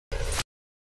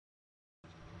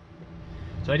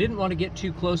So I didn't want to get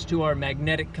too close to our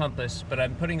magnetic compass, but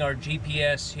I'm putting our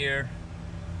GPS here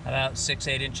about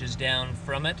 6-8 inches down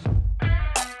from it.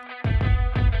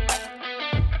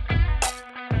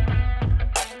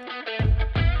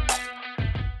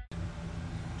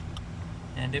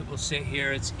 And it will sit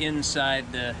here. It's inside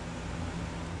the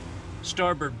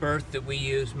starboard berth that we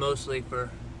use mostly for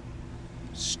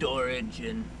storage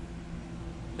and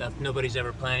stuff. Nobody's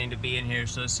ever planning to be in here,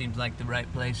 so it seems like the right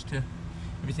place to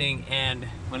everything. And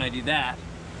when I do that,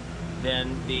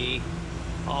 then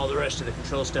all the rest of the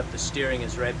control stuff, the steering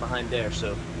is right behind there,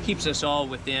 so it keeps us all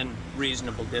within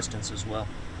reasonable distance as well.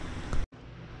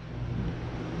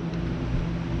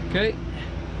 Okay,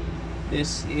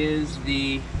 this is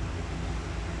the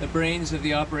brains of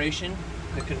the operation,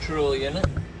 the control unit.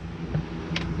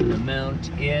 I'm gonna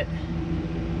mount it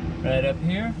right up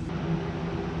here.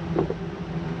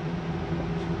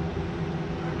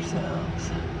 Ourselves.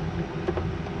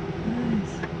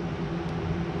 Nice.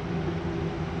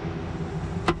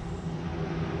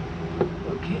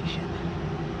 Location.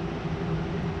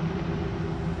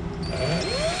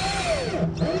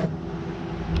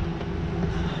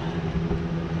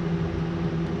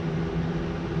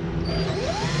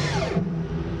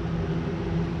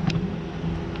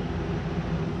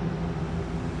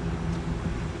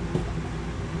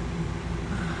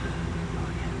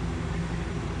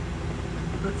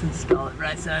 Let's install it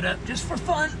right side up just for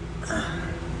fun.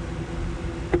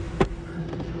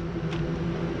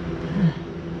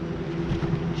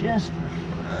 Just for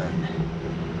fun.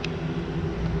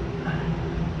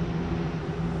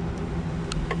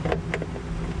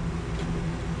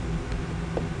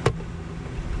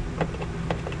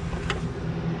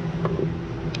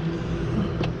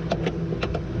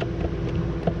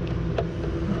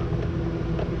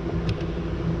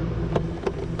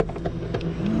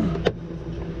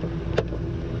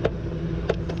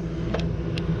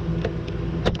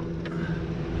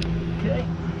 Okay.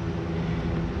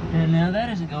 And now that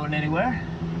isn't going anywhere.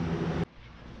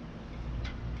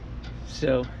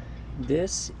 So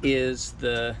this is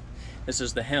the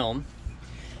helm.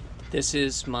 This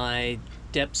is my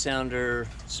depth sounder,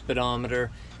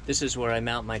 speedometer. This is where I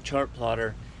mount my chart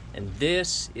plotter, and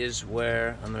this is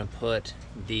where I'm going to put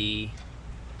the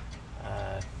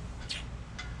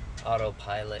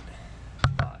autopilot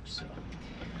box. So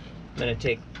I'm going to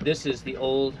take, this is the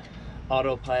old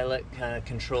autopilot kind of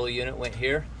control unit went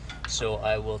here. So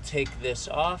I will take this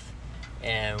off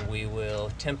and we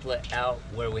will template out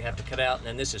where we have to cut out, and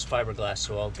then this is fiberglass,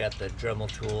 so I'll get the Dremel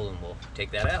tool and we'll take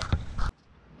that out.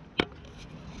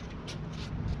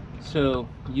 So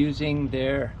using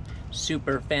their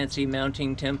super fancy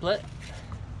mounting template,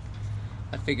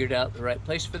 I figured out the right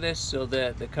place for this so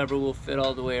that the cover will fit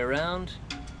all the way around.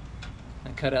 I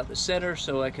cut out the center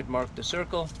so I could mark the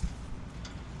circle.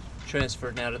 Transfer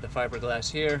it now to the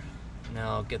fiberglass here. Now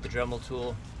I'll get the Dremel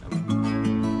tool.